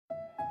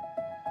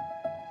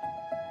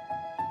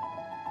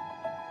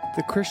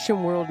The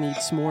Christian world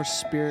needs more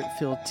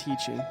spirit-filled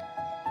teaching.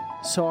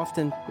 So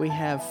often we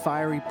have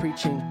fiery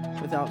preaching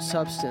without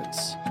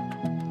substance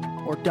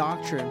or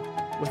doctrine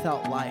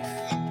without life.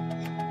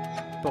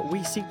 But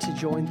we seek to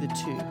join the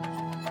two.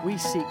 We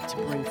seek to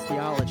bring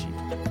theology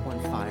on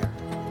fire.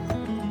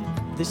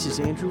 This is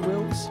Andrew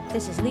Wilkes.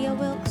 This is Leah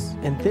Wilkes.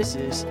 And this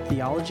is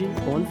Theology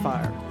on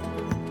Fire.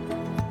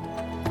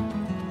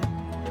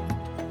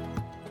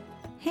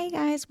 Hey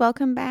guys,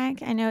 welcome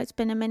back. I know it's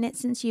been a minute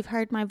since you've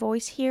heard my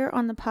voice here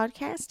on the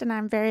podcast, and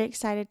I'm very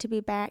excited to be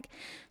back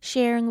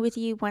sharing with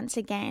you once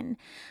again.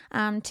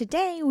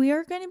 Today, we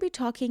are going to be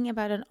talking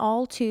about an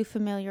all too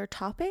familiar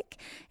topic.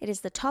 It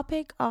is the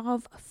topic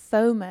of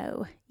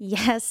FOMO.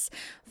 Yes,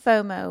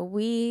 FOMO.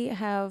 We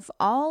have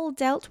all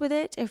dealt with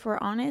it, if we're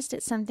honest.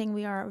 It's something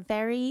we are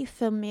very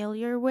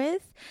familiar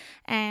with.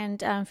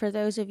 And for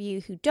those of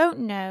you who don't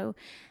know,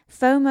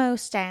 FOMO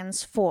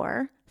stands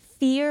for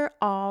fear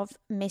of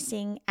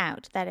missing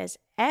out. That is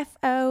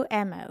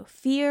FOMO,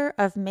 fear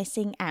of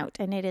missing out.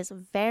 And it is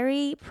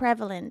very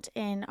prevalent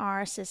in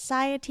our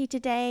society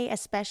today,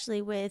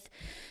 especially with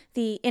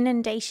the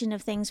inundation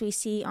of things we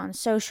see on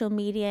social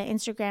media,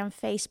 Instagram,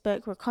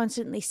 Facebook. We're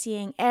constantly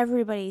seeing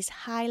everybody's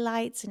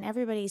highlights and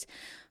everybody's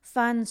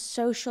fun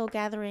social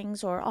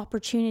gatherings or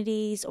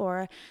opportunities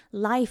or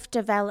life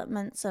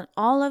developments, and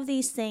all of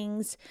these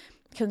things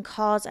can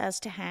cause us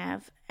to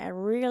have a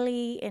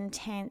really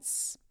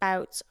intense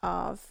bout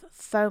of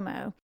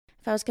FOMO.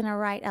 If I was going to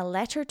write a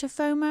letter to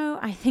FOMO,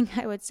 I think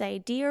I would say,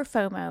 Dear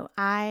FOMO,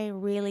 I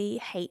really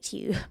hate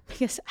you,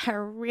 because I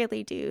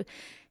really do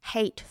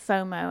hate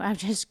FOMO. I've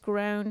just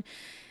grown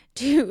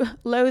to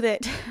loathe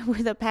it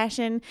with a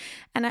passion,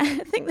 and I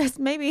think that's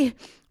maybe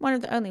one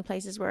of the only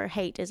places where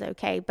hate is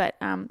okay. But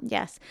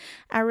yes,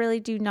 I really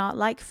do not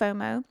like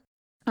FOMO.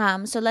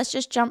 So let's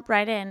just jump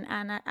right in,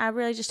 and I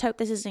really just hope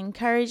this is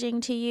encouraging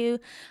to you.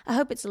 I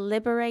hope it's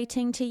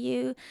liberating to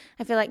you.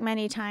 I feel like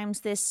many times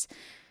this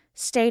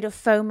state of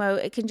FOMO,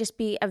 it can just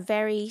be a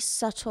very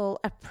subtle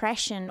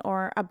oppression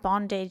or a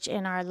bondage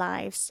in our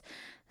lives.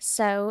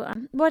 So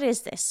what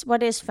is this?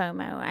 What is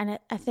FOMO? And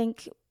I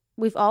think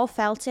we've all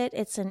felt it.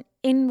 It's an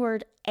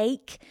inward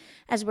ache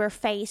as we're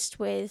faced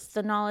with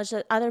the knowledge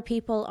that other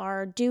people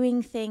are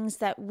doing things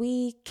that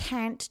we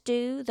can't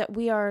do, that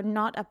we are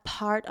not a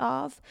part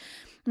of.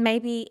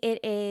 Maybe it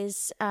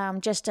is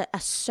just a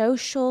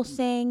social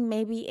thing.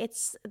 Maybe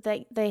it's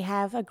that they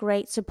have a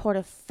great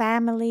supportive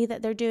family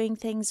that they're doing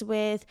things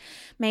with.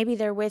 Maybe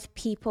they're with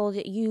people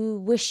that you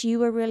wish you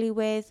were really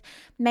with.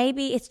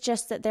 Maybe it's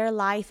just that their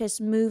life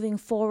is moving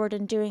forward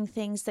and doing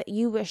things that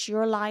you wish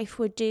your life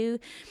would do.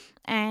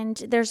 And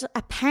there's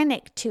a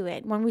panic to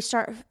it when we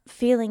start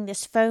feeling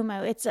this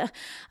FOMO. It's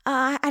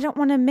I don't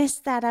want to miss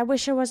that. I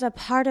wish I was a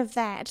part of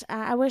that.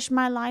 I wish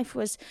my life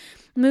was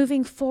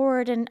moving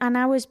forward and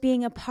I was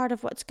being a part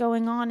of what's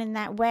going on in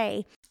that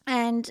way.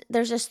 And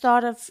there's this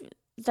thought of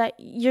that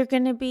you're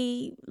going to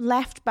be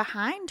left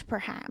behind,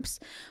 perhaps.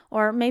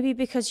 Or maybe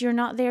because you're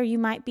not there, you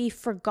might be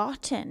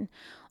forgotten.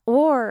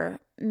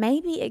 Or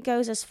maybe it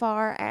goes as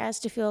far as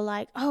to feel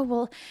like, oh,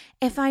 well,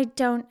 if I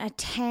don't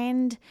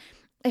attend,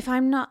 if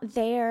I'm not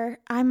there,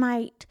 I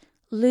might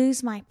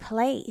lose my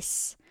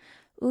place.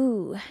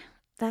 Ooh,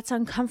 that's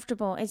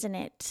uncomfortable, isn't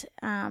it?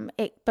 I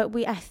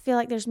feel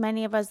like there's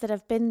many of us that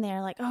have been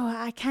there, like, oh,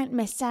 I can't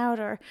miss out,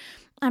 or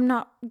I'm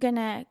not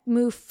gonna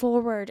move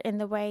forward in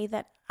the way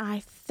that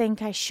I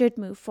think I should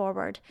move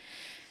forward.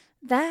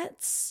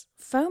 That's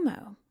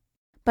FOMO.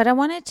 But I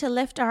wanted to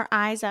lift our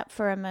eyes up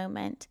for a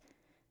moment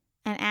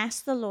and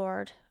ask the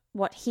Lord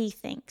what He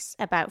thinks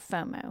about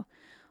FOMO.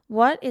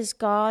 What is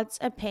God's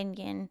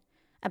opinion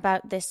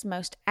about this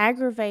most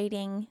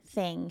aggravating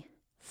thing,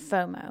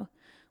 FOMO?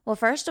 Well,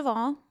 first of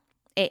all,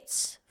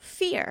 it's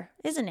fear,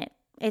 isn't it?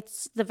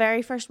 It's the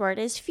very first word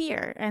is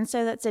fear. And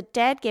so that's a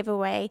dead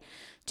giveaway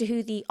to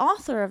who the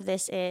author of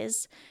this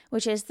is,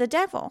 which is the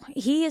devil.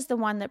 He is the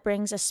one that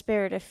brings a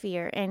spirit of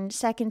fear. In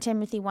 2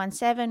 Timothy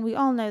 1:7, we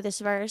all know this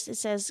verse. It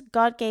says,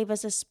 God gave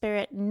us a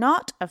spirit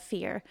not of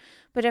fear,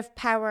 but of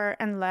power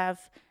and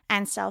love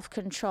and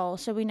self-control.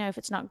 So we know if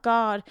it's not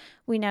God,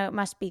 we know it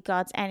must be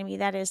God's enemy.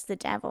 That is the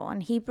devil.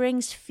 And he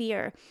brings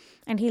fear.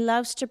 And he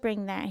loves to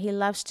bring that. He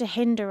loves to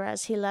hinder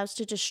us. He loves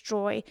to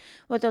destroy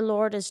what the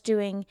Lord is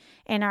doing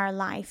in our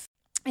life.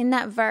 In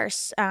that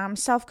verse,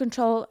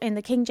 self-control, in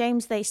the King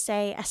James, they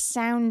say a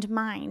sound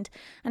mind.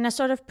 And I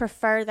sort of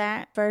prefer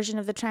that version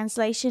of the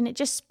translation. It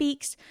just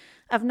speaks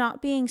of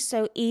not being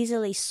so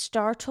easily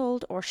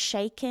startled or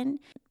shaken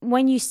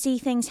when you see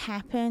things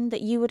happen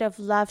that you would have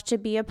loved to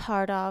be a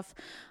part of,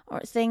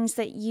 or things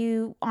that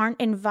you aren't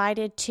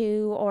invited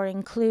to or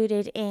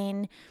included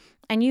in,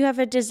 and you have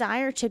a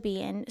desire to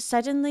be in.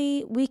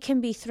 Suddenly we can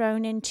be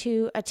thrown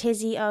into a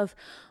tizzy of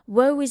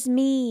woe is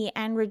me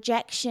and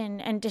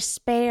rejection and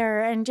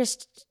despair and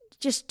just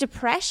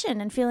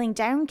depression and feeling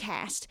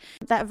downcast.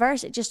 That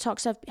verse, it just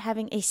talks of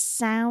having a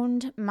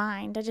sound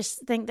mind. I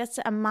just think that's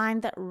a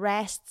mind that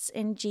rests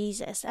in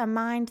Jesus, a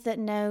mind that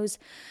knows,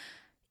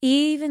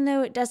 even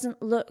though it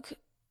doesn't look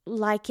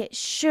like it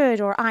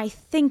should, or I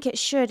think it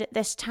should at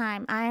this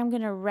time. I am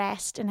going to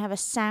rest and have a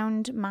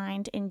sound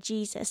mind in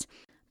Jesus.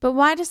 But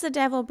why does the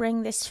devil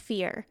bring this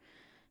fear?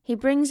 He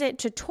brings it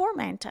to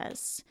torment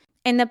us.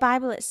 In the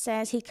Bible, it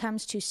says he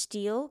comes to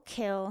steal,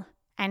 kill,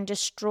 and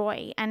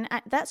destroy. And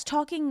that's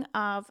talking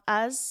of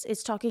us.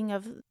 It's talking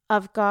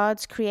of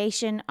God's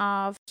creation,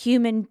 of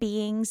human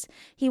beings.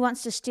 He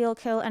wants to steal,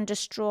 kill, and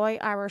destroy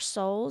our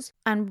souls.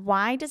 And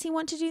why does he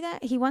want to do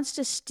that? He wants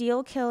to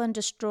steal, kill, and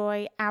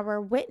destroy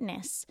our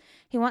witness.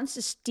 He wants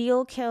to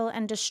steal, kill,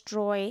 and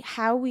destroy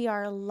how we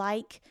are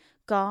like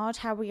God,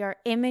 how we are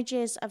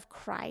images of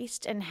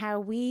Christ, and how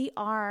we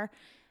are,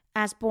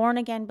 as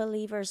born-again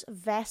believers,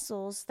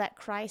 vessels that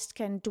Christ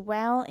can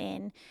dwell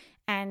in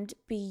and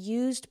be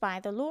used by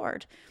the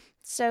Lord.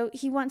 So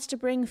he wants to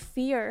bring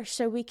fear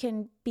so we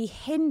can be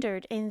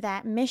hindered in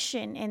that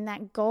mission, in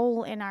that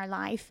goal in our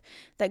life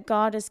that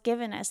God has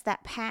given us,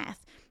 that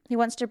path. He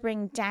wants to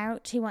bring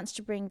doubt. He wants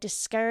to bring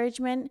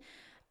discouragement.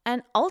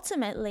 And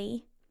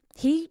ultimately,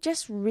 he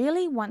just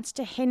really wants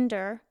to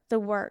hinder the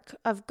work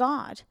of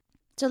God.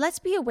 So let's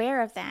be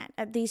aware of that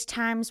at these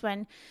times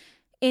when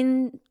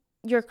in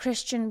your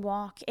Christian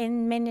walk,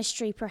 in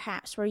ministry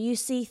perhaps, where you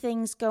see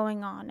things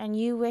going on and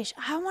you wish,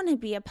 I want to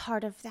be a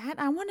part of that.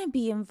 I want to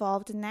be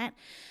involved in that.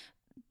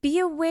 Be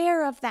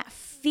aware of that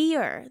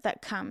fear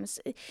that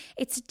comes.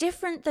 It's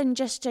different than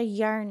just a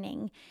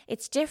yearning.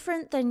 It's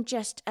different than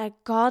just a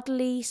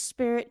godly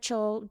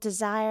spiritual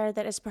desire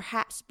that is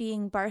perhaps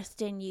being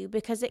birthed in you,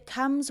 because it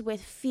comes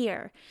with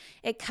fear.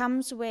 It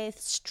comes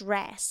with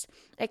stress.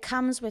 It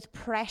comes with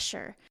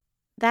pressure.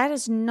 That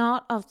is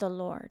not of the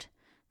Lord.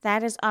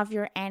 That is of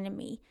your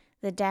enemy,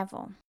 the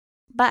devil.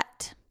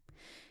 But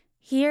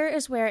here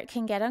is where it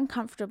can get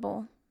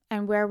uncomfortable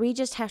and where we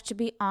just have to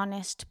be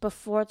honest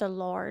before the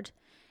Lord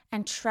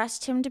and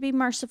trust him to be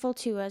merciful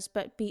to us,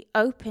 but be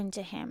open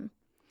to him.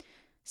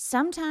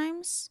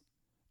 Sometimes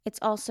it's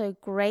also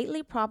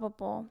greatly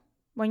probable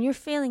when you're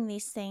feeling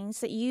these things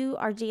that you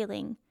are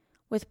dealing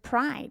with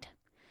pride.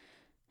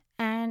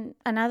 And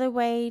another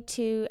way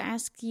to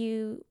ask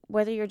you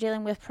whether you're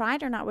dealing with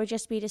pride or not would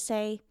just be to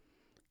say,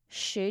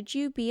 should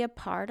you be a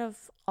part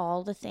of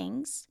all the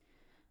things?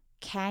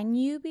 Can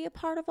you be a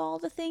part of all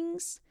the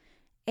things?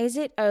 Is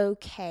it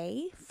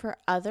okay for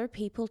other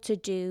people to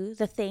do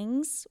the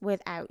things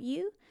without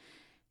you?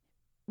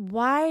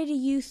 Why do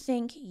you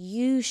think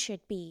you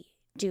should be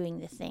doing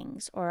the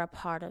things or a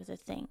part of the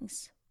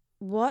things?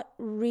 What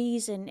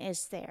reason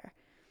is there?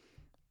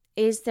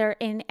 Is there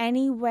in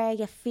any way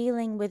a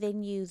feeling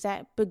within you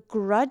that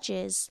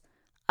begrudges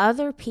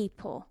other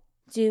people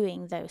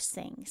doing those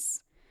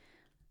things?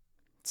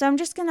 So I'm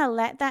just going to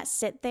let that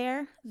sit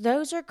there.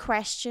 Those are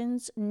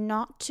questions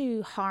not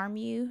to harm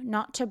you,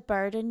 not to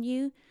burden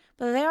you,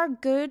 but they are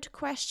good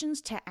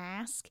questions to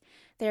ask.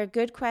 They are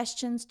good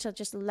questions to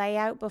just lay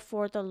out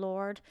before the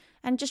Lord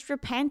and just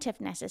repent if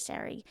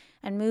necessary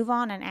and move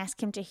on and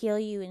ask him to heal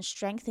you and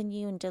strengthen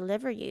you and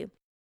deliver you.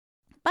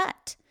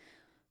 But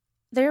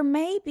there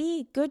may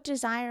be good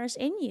desires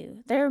in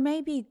you. There may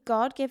be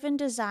God-given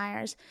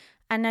desires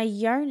and a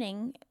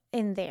yearning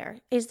in there.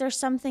 Is there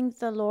something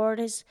the Lord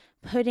is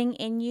putting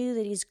in you,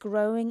 that he's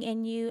growing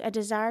in you, a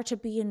desire to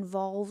be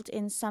involved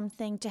in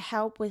something, to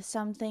help with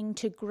something,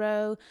 to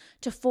grow,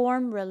 to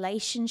form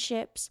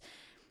relationships?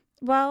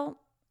 Well,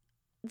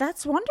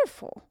 that's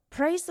wonderful.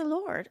 Praise the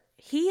Lord.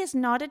 He is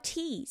not a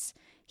tease.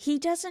 He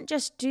doesn't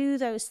just do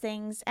those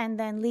things and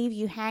then leave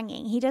you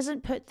hanging. He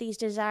doesn't put these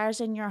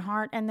desires in your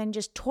heart and then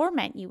just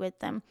torment you with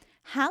them.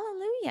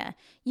 Hallelujah.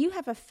 You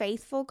have a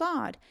faithful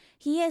God.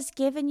 He has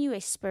given you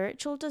a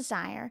spiritual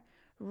desire.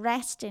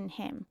 Rest in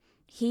him.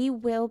 He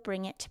will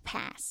bring it to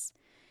pass.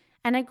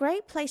 And a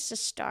great place to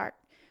start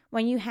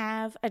when you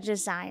have a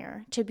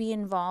desire to be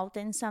involved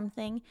in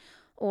something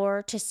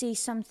or to see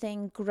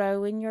something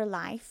grow in your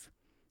life,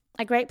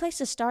 a great place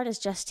to start is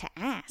just to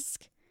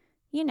ask.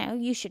 You know,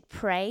 you should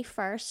pray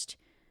first,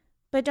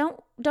 but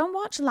don't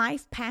watch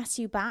life pass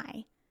you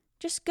by.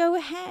 Just go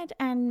ahead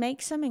and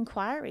make some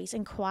inquiries.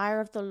 Inquire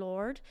of the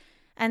Lord,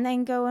 and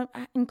then go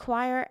and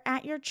inquire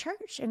at your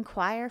church.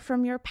 Inquire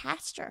from your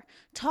pastor.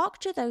 Talk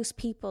to those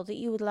people that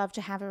you would love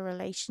to have a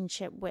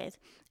relationship with.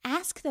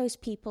 Ask those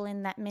people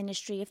in that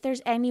ministry if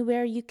there's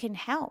anywhere you can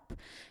help.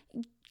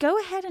 Go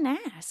ahead and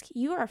ask.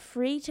 You are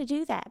free to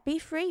do that. Be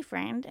free,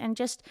 friend, and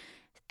just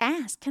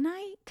ask, can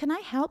I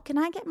help? Can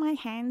I get my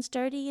hands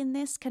dirty in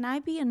this? Can I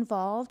be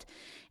involved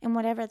in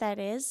whatever that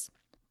is?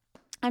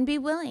 And be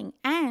willing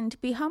and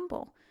be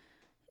humble.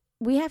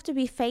 We have to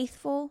be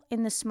faithful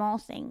in the small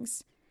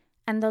things,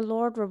 and the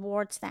Lord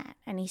rewards that,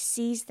 and he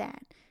sees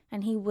that,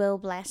 and he will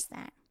bless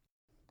that.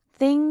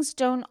 Things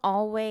don't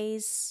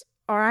always,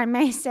 or I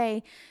may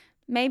say,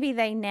 maybe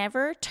they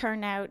never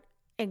turn out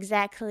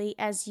exactly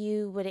as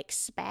you would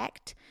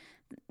expect.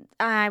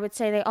 I would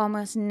say they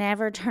almost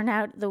never turn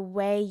out the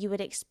way you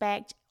would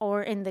expect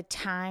or in the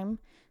time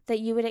that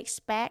you would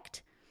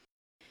expect.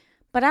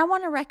 But I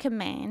want to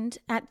recommend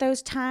at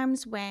those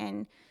times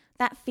when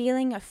that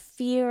feeling of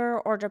fear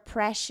or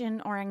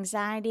depression or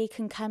anxiety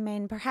can come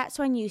in, perhaps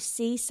when you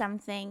see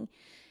something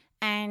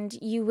and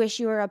you wish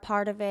you were a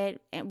part of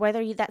it,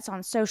 whether that's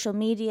on social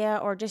media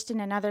or just in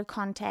another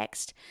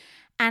context.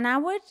 And I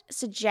would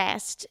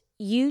suggest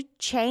you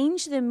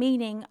change the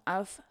meaning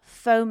of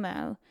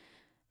FOMO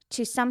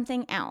to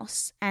something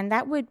else, and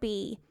that would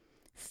be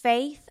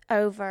faith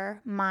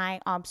over my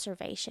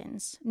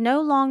observations.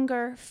 No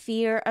longer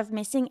fear of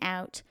missing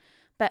out,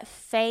 but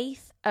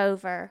faith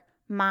over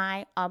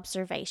my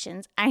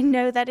observations. I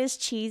know that is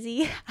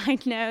cheesy. I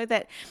know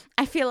that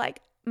I feel like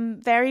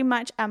very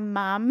much a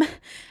mom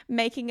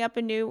making up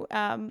a new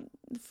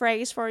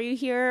phrase for you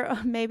here.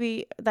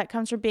 Maybe that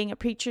comes from being a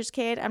preacher's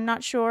kid. I'm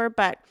not sure,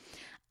 but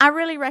I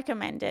really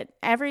recommend it.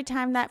 Every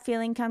time that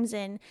feeling comes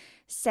in,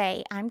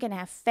 say, I'm going to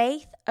have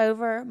faith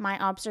over my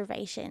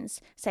observations.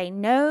 Say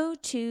no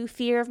to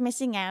fear of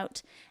missing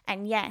out,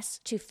 and yes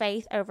to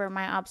faith over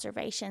my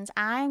observations.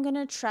 I'm going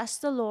to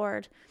trust the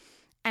Lord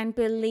and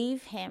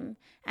believe him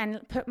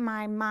and put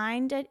my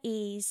mind at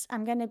ease.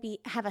 I'm going to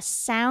have a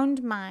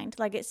sound mind,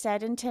 like it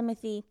said in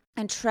Timothy,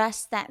 and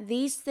trust that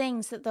these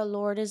things that the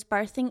Lord is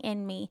birthing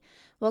in me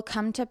will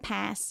come to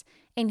pass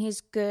in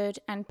his good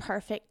and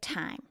perfect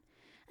time.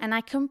 And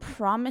I can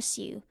promise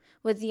you,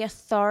 with the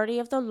authority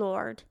of the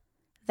Lord,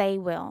 they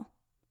will.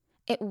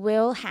 It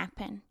will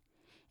happen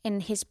in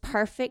his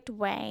perfect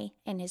way,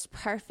 in his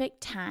perfect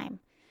time.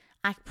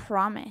 I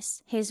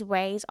promise his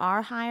ways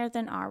are higher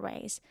than our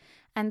ways,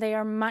 and they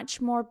are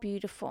much more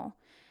beautiful.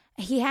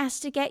 He has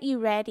to get you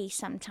ready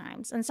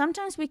sometimes, and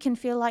sometimes we can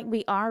feel like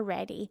we are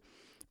ready.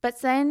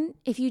 But then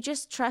if you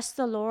just trust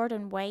the Lord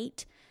and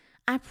wait,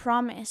 I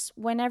promise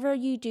whenever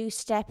you do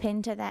step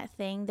into that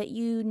thing that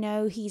you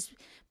know he's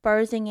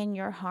birthing in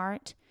your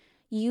heart,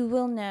 you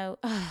will know,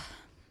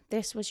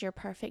 this was your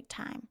perfect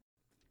time.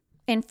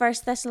 In 1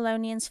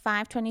 Thessalonians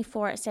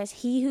 5:24, it says,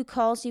 he who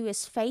calls you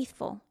is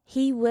faithful.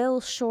 He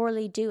will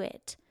surely do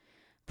it.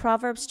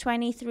 Proverbs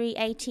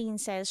 23:18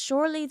 says,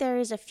 surely there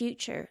is a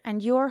future,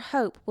 and your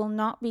hope will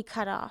not be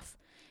cut off.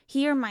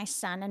 Hear, my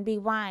son, and be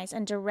wise,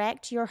 and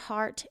direct your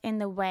heart in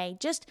the way.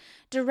 Just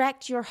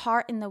direct your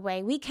heart in the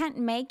way. We can't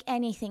make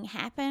anything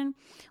happen.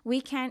 We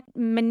can't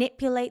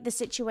manipulate the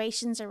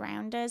situations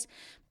around us.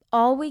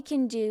 All we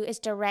can do is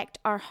direct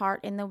our heart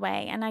in the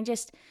way. And I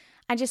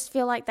just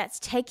feel like that's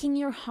taking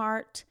your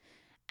heart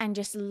and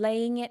just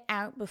laying it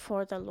out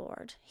before the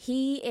Lord.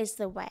 He is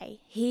the way.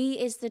 He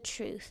is the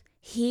truth.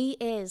 He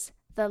is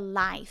the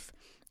life.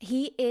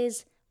 He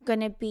is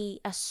going to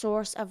be a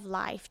source of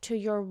life to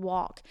your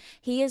walk.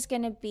 He is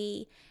going to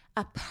be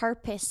a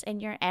purpose in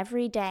your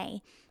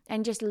everyday.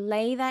 And just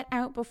lay that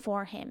out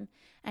before him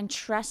and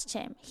trust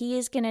him. He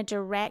is going to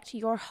direct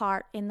your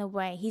heart in the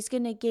way. He's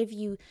going to give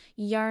you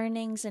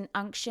yearnings and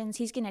unctions.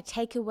 He's going to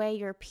take away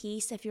your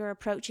peace if you're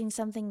approaching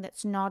something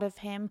that's not of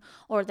him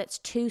or that's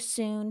too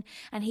soon.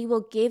 And he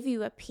will give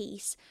you a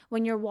peace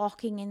when you're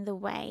walking in the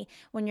way,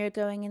 when you're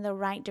going in the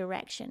right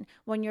direction,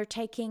 when you're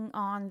taking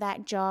on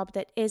that job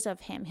that is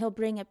of him. He'll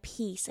bring a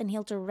peace and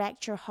he'll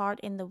direct your heart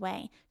in the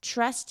way.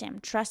 Trust him.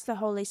 Trust the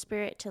Holy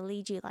Spirit to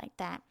lead you like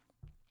that.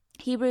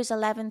 Hebrews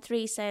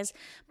 11:3 says,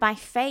 by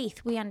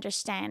faith we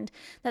understand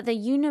that the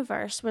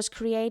universe was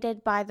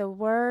created by the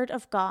word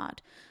of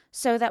God,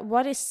 so that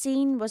what is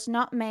seen was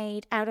not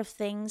made out of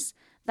things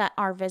that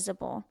are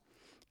visible.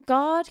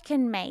 God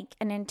can make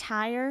an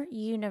entire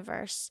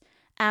universe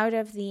out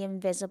of the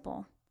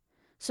invisible.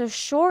 So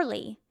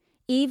surely,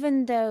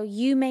 even though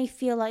you may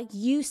feel like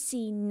you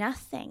see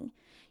nothing,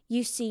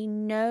 you see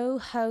no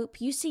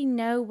hope, you see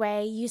no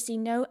way, you see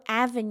no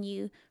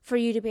avenue for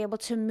you to be able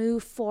to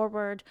move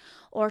forward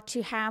or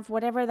to have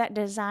whatever that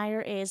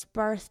desire is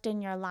birthed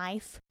in your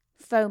life.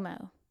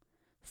 FOMO,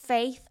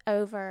 faith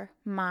over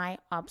my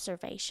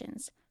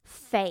observations.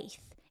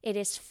 Faith. It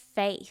is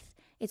faith.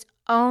 It's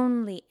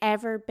only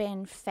ever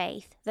been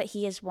faith that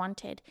he has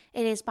wanted.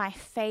 It is by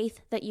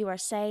faith that you are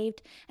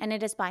saved, and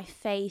it is by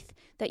faith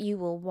that you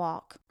will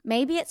walk.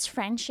 Maybe it's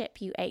friendship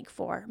you ache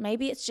for.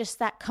 Maybe it's just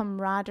that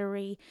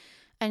camaraderie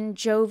and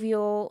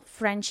jovial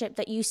friendship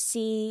that you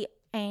see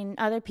in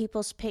other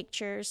people's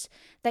pictures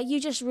that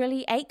you just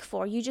really ache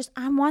for.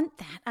 I want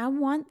that. I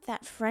want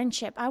that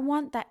friendship. I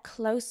want that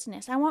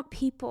closeness. I want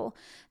people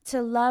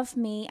to love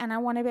me, and I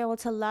want to be able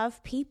to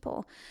love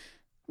people.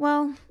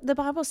 Well, the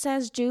Bible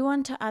says, do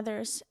unto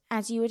others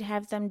as you would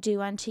have them do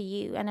unto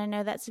you. And I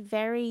know that's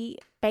very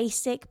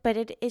basic, but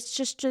it's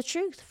just the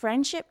truth.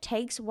 Friendship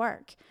takes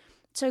work.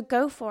 So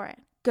go for it.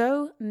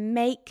 Go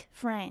make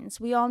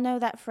friends. We all know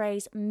that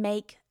phrase,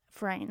 make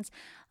friends.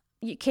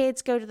 You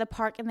kids go to the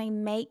park and they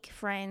make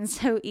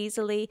friends so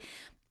easily.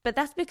 But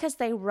that's because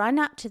they run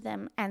up to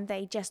them and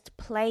they just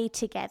play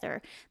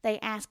together. They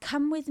ask,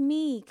 come with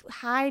me,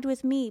 hide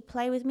with me,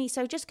 play with me.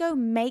 So just go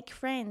make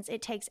friends.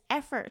 It takes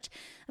effort.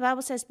 The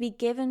Bible says be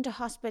given to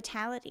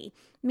hospitality.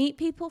 Meet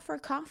people for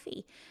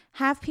coffee.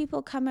 Have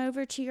people come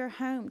over to your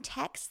home.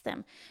 Text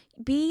them.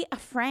 Be a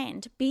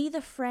friend. Be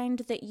the friend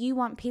that you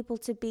want people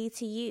to be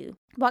to you.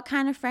 What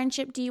kind of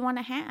friendship do you want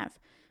to have?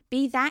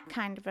 Be that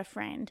kind of a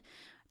friend.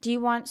 Do you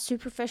want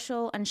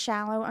superficial and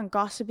shallow and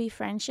gossipy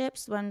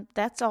friendships? Well,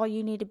 that's all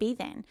you need to be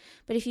then.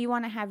 But if you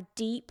want to have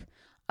deep,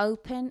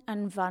 open,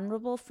 and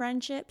vulnerable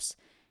friendships,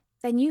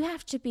 then you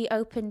have to be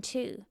open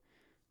too.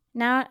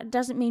 Now, it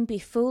doesn't mean be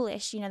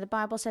foolish. The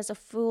Bible says a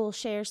fool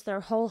shares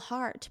their whole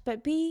heart,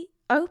 but be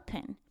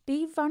open,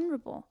 be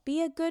vulnerable,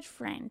 be a good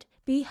friend,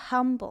 be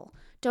humble.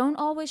 Don't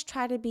always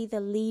try to be the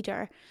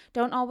leader.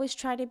 Don't always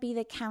try to be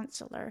the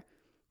counselor.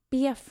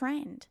 Be a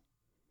friend.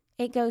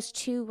 It goes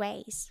two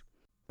ways.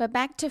 But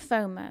back to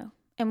FOMO.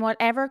 In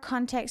whatever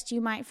context you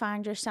might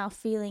find yourself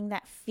feeling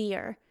that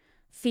fear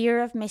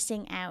of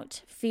missing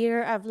out,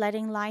 fear of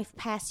letting life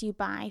pass you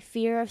by,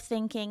 fear of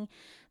thinking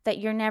that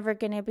you're never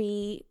going to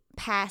be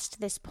past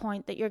this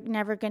point, that you're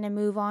never going to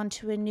move on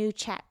to a new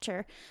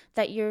chapter,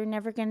 that you're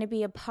never going to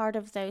be a part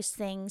of those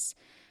things.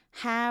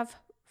 Have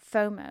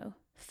FOMO,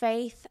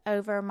 faith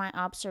over my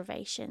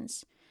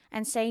observations,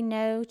 and say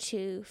no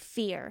to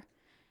fear.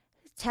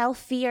 Tell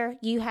fear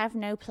you have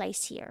no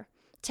place here.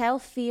 Tell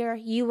fear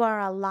you are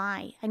a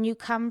lie and you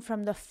come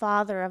from the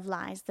father of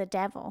lies, the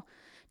devil.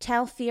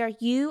 Tell fear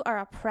you are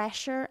a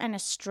pressure and a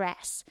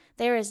stress.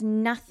 There is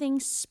nothing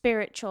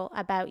spiritual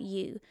about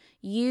you.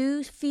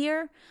 You,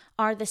 fear,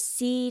 are the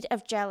seed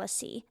of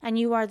jealousy, and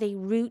you are the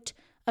root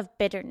of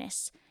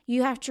bitterness.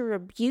 You have to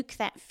rebuke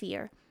that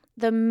fear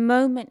the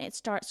moment it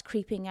starts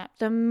creeping up,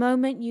 the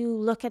moment you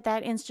look at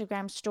that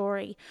Instagram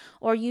story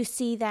or you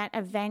see that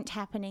event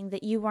happening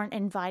that you weren't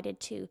invited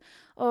to.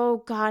 Oh,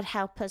 God,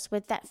 help us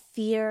with that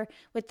fear,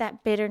 with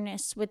that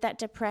bitterness, with that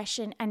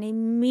depression, and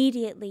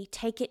immediately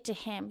take it to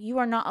Him. You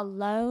are not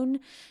alone.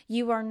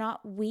 You are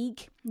not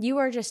weak. You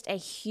are just a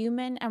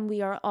human, and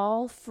we are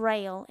all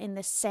frail in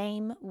the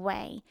same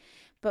way.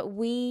 But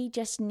we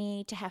just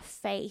need to have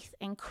faith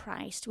in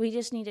Christ. We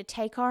just need to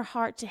take our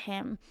heart to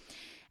Him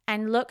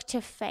and look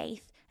to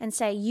faith and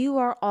say, you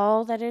are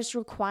all that is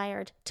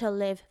required to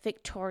live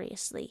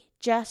victoriously.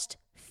 Just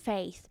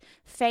faith.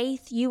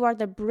 Faith, you are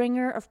the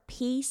bringer of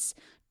peace,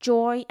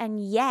 joy, and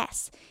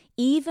yes,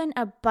 even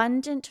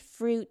abundant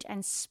fruit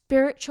and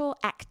spiritual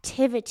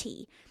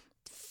activity.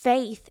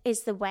 Faith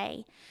is the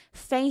way.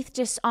 Faith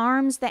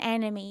disarms the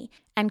enemy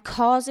and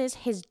causes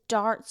his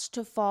darts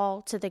to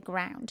fall to the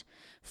ground.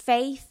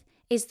 Faith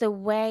is the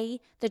way,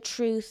 the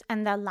truth,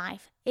 and the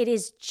life. It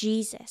is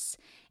Jesus.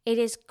 It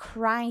is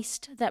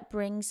Christ that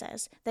brings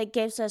us, that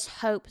gives us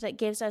hope, that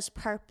gives us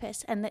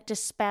purpose, and that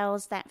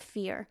dispels that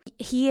fear.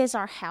 He is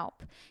our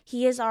help.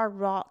 He is our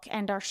rock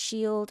and our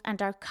shield and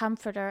our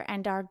comforter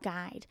and our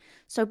guide.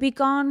 So be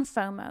gone,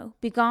 FOMO.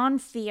 Be gone,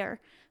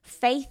 fear.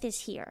 Faith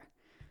is here.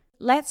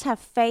 Let's have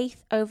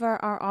faith over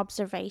our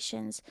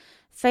observations,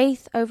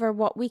 faith over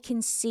what we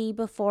can see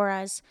before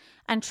us,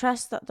 and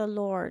trust that the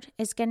Lord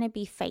is going to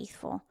be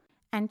faithful.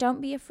 And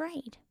don't be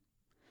afraid.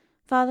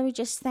 Father, we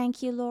just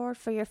thank you, Lord,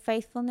 for your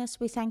faithfulness.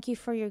 We thank you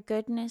for your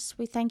goodness.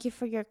 We thank you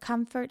for your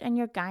comfort and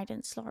your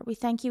guidance, Lord. We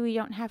thank you we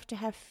don't have to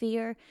have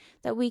fear,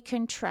 that we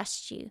can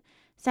trust you.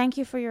 Thank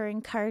you for your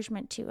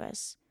encouragement to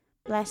us.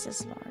 Bless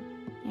us, Lord.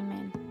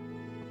 Amen.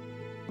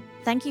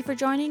 Thank you for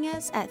joining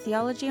us at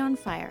Theology on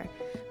Fire.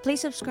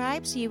 Please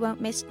subscribe so you won't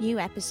miss new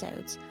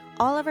episodes.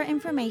 All of our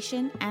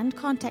information and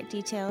contact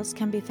details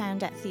can be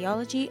found at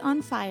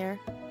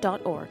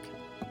theologyonfire.org.